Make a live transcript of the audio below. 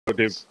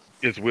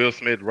Is Will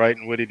Smith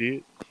writing what he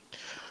did?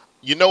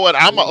 You know what?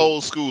 I'm an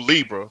old school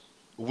Libra.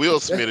 Will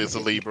Smith is a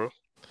Libra,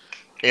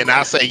 and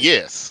I say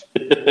yes.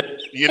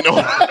 You know,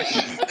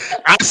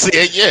 I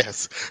said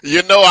yes.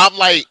 You know,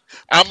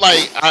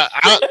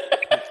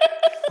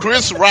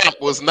 Chris Rock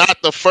was not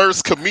the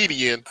first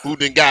comedian who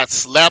then got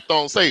slapped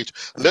on stage.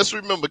 Let's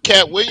remember,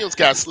 Cat Williams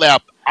got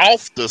slapped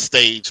off the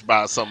stage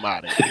by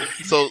somebody.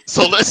 So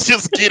let's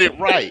just get it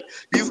right.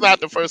 He's not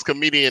the first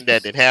comedian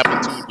that it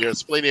happened to.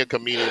 There's plenty of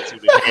comedians who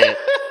done had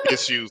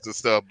issues and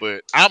stuff.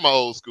 But I'm an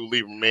old school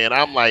leaver, man.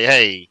 I'm like,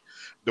 hey,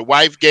 the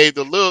wife gave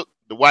the look,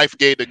 the wife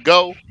gave the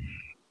go.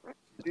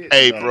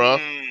 Hey, No, bro,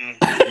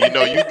 you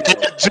know you got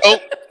no, the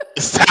joke.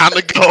 It's time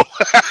to go.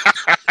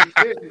 he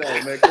didn't know,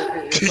 man.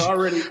 It's but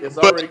already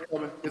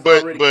coming. It's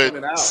but already but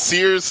coming out.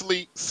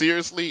 seriously,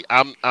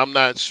 I'm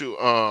not sure.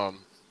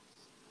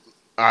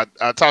 I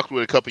talked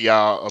with a couple of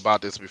y'all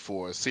about this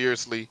before.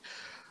 Seriously,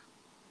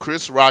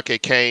 Chris Rock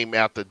had came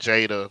after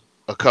Jada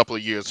a couple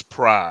of years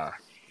prior,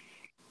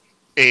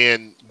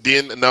 and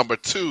then number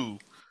two,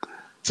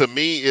 to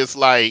me, it's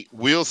like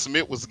Will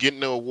Smith was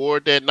getting the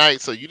award that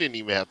night, so you didn't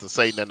even have to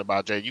say nothing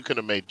about Jada. You could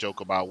have made a joke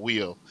about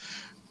Will.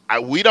 I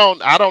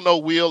don't know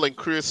Will and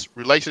Chris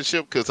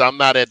relationship because I'm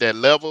not at that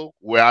level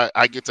where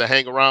I get to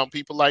hang around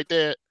people like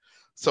that.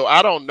 So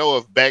I don't know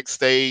if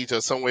backstage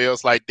or somewhere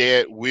else like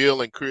that, Will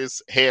and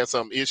Chris had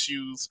some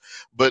issues.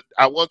 But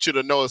I want you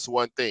to notice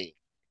one thing.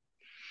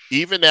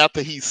 Even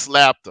after he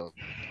slapped him,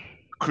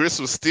 Chris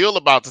was still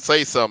about to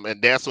say something,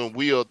 and that's when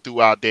Will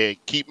threw out there,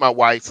 keep my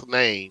wife's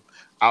name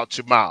out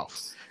your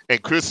mouth.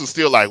 And Chris was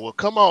still like, well,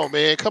 come on,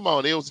 man, come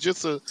on. It was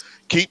just a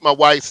keep my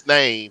wife's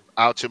name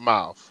out your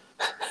mouth.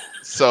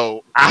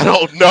 So I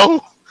don't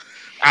know.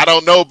 I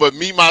don't know, but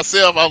me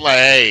myself, I'm like,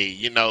 hey, a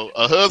You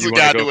husband want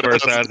to gotta do go what a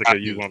first, husband Isaac, or gotta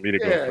you do. want me to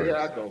go Yeah, first?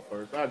 I go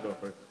first. I go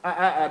first.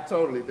 I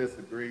totally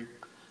disagree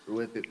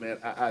with it, man.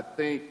 I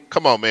think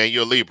Come on, man,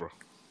 you're a Libra.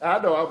 I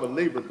know I'm a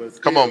Libra,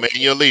 but Come on, still, man,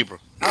 you're a Libra.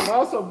 I've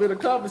also been a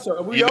comedy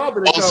show. We You all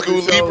been know, in old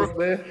comedy school Libra. shows,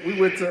 man. We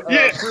went to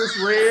Yeah, Chris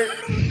Red.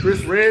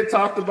 Chris Red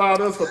talked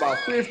about us for about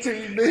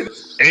 15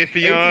 minutes. Atheon,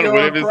 Atheon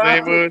whatever his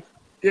name Proctor, was,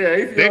 yeah,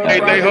 they Atheon made their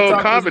Proctor whole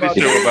talked to us comedy about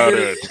show 10 about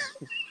minutes. us.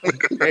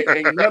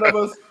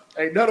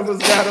 Ain't none of us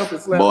got up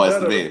and slapped Boys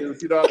none to of the men.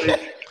 dudes. You know what I mean?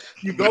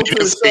 You go But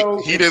to a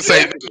show, he didn't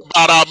say expect nothing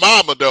about our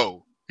mama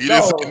though. He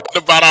didn't say no.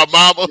 nothing about our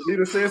mama. If he'd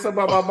have said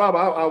something about my mama,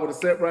 I would have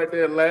sat right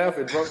there and laughed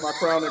and drunk my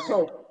Crown and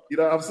Coke. You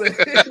know what I'm saying?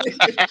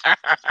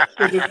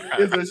 Because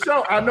it's a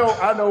show. I know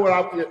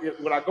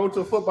when I go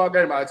to a football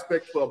game, I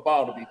expect for a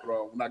ball to be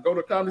thrown. When I go to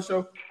a comedy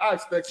show, I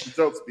expect some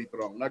jokes to be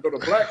thrown. When I go to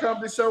a black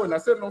comedy show and I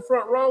sit on the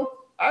front row,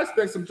 I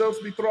expect some jokes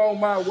to be thrown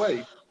my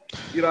way.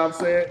 You know what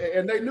I'm saying?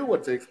 And they knew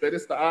what to expect.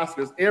 It's the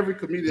Oscars. Every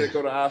comedian that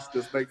go to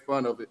Oscars make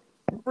fun of it.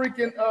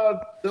 Freaking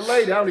the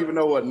lady, I don't even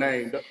know what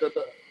name,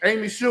 the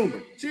Amy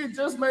Schumer. She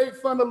just made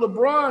fun of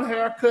LeBron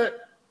haircut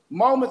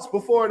moments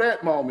before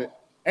that moment.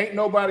 Ain't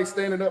nobody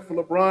standing up for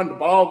LeBron. The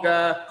ball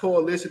guy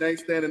coalition ain't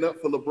standing up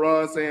for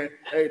LeBron, saying,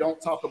 hey, don't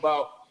talk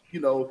about,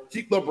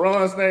 keep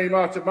LeBron's name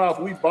out your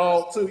mouth. We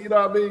ball too. You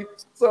know what I mean?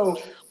 So,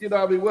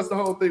 what's the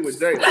whole thing with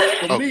Jada?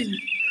 For Oh,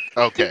 me,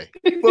 okay.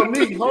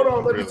 hold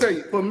on, let me Really? tell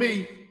you. For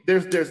me,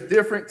 there's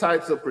different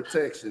types of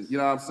protection. You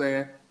know what I'm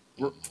saying?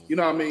 You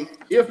know what I mean?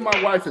 If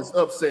my wife is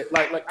upset,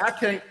 like I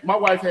can't. My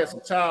wife has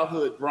some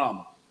childhood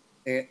drama,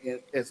 and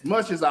as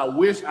much as I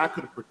wish I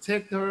could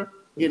protect her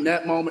in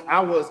that moment, I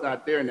was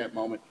not there in that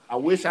moment. I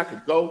wish I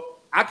could go.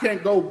 I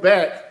can't go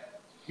back,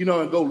 and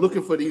go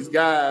looking for these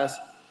guys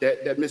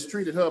that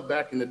mistreated her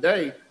back in the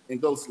day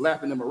and go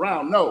slapping them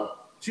around. No,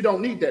 she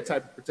don't need that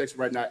type of protection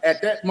right now.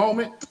 At that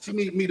moment, she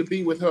needs me to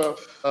be with her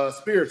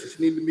spiritually.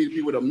 She needs me to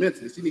be with her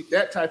mentally. She needs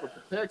that type of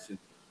protection.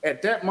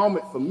 At that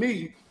moment, for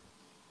me,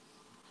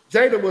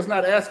 Jada was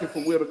not asking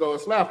for Will to go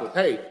and slap her.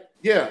 Hey,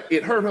 yeah,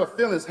 it hurt her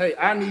feelings. Hey,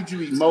 I need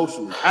you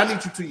emotionally. I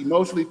need you to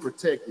emotionally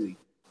protect me.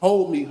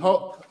 Hold me,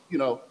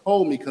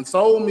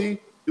 console me,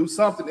 do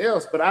something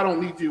else, but I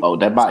don't need you. Oh,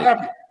 that bite.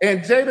 Slap me.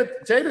 And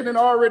Jada done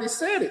already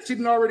said it. She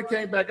done already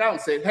came back out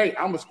and said, hey,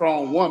 I'm a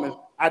strong woman.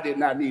 I did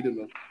not need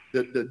him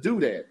to do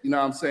that. You know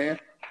what I'm saying?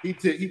 He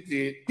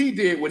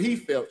did what he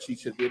felt she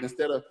should do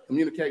instead of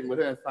communicating with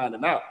her and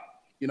finding out.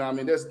 You know what I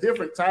mean? There's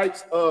different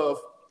types of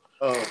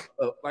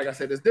like I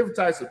said, there's different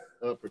types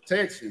of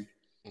protection.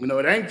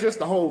 It ain't just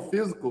the whole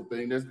physical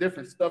thing. There's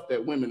different stuff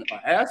that women are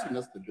asking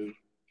us to do,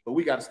 but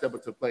we got to step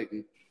up to the plate.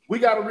 And we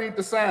got to read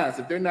the signs.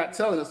 If they're not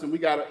telling us, and we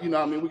got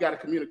to, we got to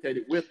communicate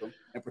it with them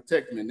and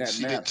protect them in that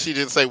manner. She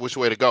didn't say which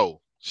way to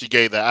go. She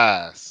gave the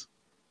eyes.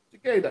 She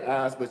gave the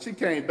eyes, but she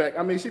came back.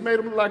 I mean, she made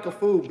him look like a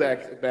fool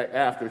back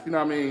after. You know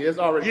what I mean? It's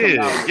already coming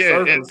out of the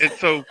surface. And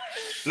so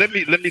let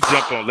me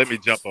jump on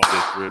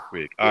this real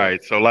quick. All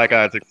right, so like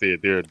Isaac said,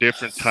 there are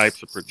different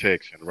types of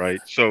protection, right?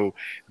 So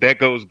that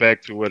goes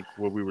back to what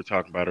we were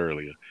talking about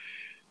earlier.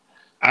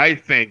 I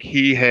think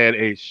he had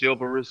a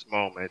chivalrous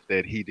moment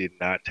that he did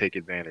not take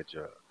advantage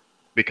of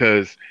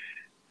because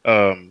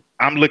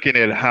I'm looking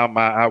at how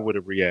I would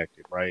have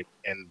reacted, right?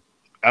 And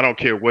I don't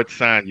care what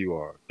sign you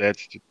are.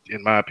 That's,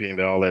 in my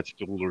opinion, all that's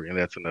foolery, and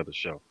that's another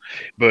show.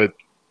 But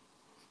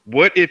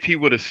What if he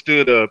would have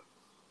stood up,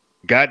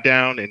 got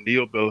down, and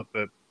kneeled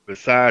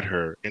beside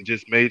her and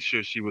just made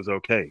sure she was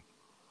okay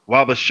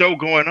while the show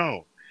going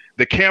on?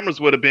 The cameras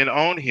would have been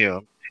on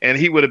him, and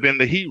he would have been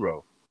the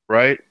hero,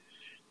 right?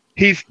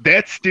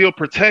 That's still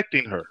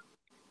protecting her.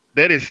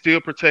 That is still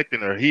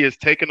protecting her. He is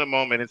taking a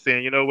moment and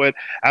saying, you know what?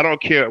 I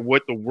don't care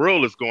what the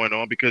world is going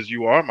on because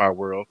you are my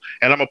world,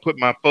 and I'm gonna put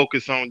my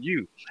focus on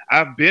you.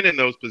 I've been in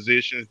those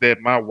positions that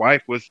my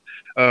wife was.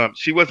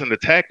 She wasn't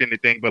attacked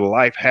anything, but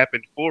life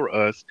happened for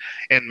us,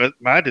 and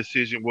my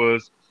decision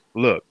was,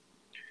 look,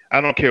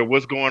 I don't care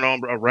what's going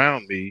on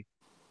around me.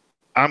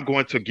 I'm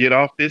going to get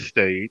off this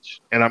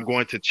stage and I'm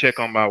going to check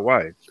on my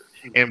wife.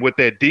 And what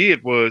that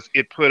did was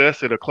it put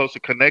us at a closer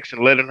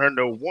connection, letting her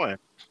know, one,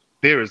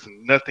 there is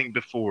nothing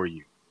before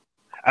you.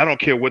 I don't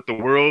care what the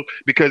world,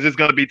 because it's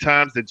going to be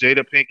times that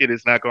Jada Pinkett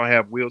is not going to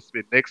have Will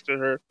Smith next to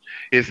her.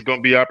 It's going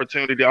to be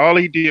opportunity. All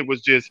he did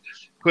was just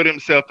put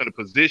himself in a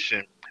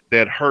position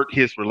that hurt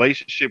his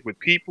relationship with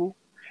people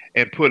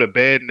and put a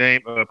bad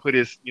name, put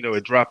his,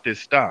 it dropped his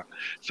stock.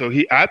 So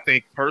I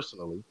think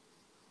personally,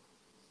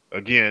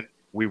 again,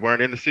 we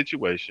weren't in the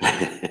situation.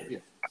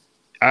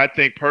 I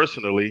think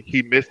personally,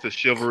 he missed a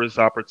chivalrous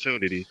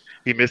opportunity.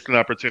 He missed an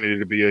opportunity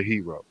to be a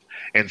hero.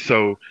 And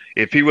so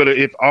if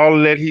all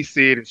that he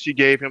said and she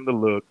gave him the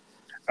look,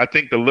 I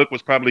think the look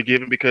was probably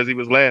given because he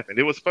was laughing.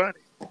 It was funny.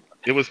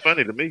 It was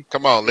funny to me.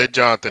 Come on, let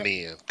Jonathan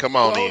in. Come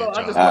on in,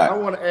 Jonathan. I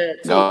want to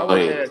add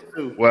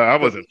too. Well, I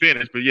wasn't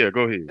finished, but yeah,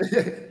 go ahead.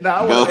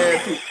 I want to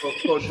add too.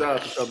 Coach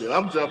Jonathan come in.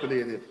 I'm jumping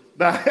in here.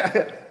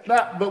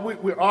 But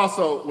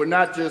we're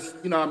not just,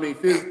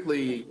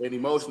 physically and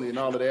emotionally and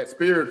all of that,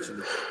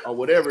 spiritually or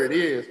whatever it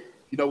is.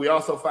 We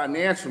also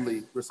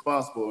financially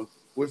responsible.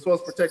 We're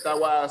supposed to protect our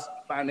wives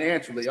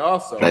financially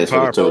also.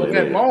 So in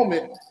that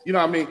moment,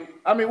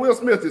 Will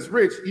Smith is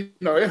rich. It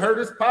hurt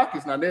his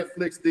pockets. Now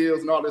Netflix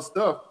deals and all this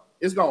stuff,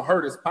 it's gonna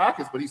hurt his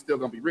pockets, but he's still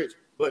gonna be rich.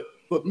 But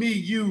for me,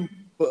 if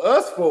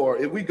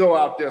we go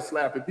out there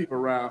slapping people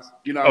around,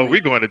 we're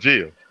going to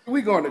jail.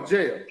 We're going to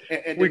jail.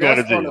 And we're going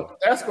to jail.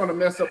 That's going to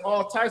mess up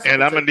all types of.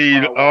 And I'm going to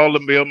need all the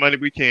bail money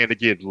we can to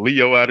get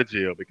Leo out of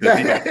jail because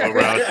he's going to go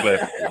around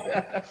slapping.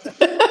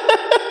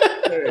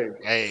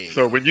 Hey.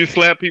 So when you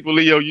slap people,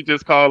 Leo, you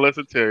just call us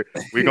and tell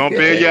we're going to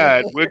bail you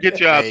out. We'll get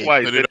you out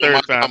twice. Put it on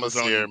my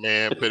commissary,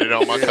 man. Put it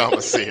on my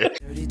commissary.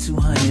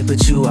 3200,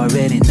 but you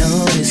already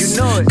know this.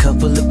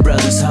 Couple of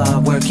brothers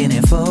hard working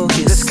and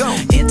focused. Let's go.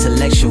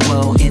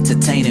 Intellectual,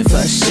 entertaining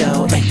for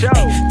show.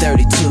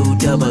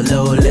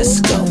 3200, let's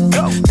go.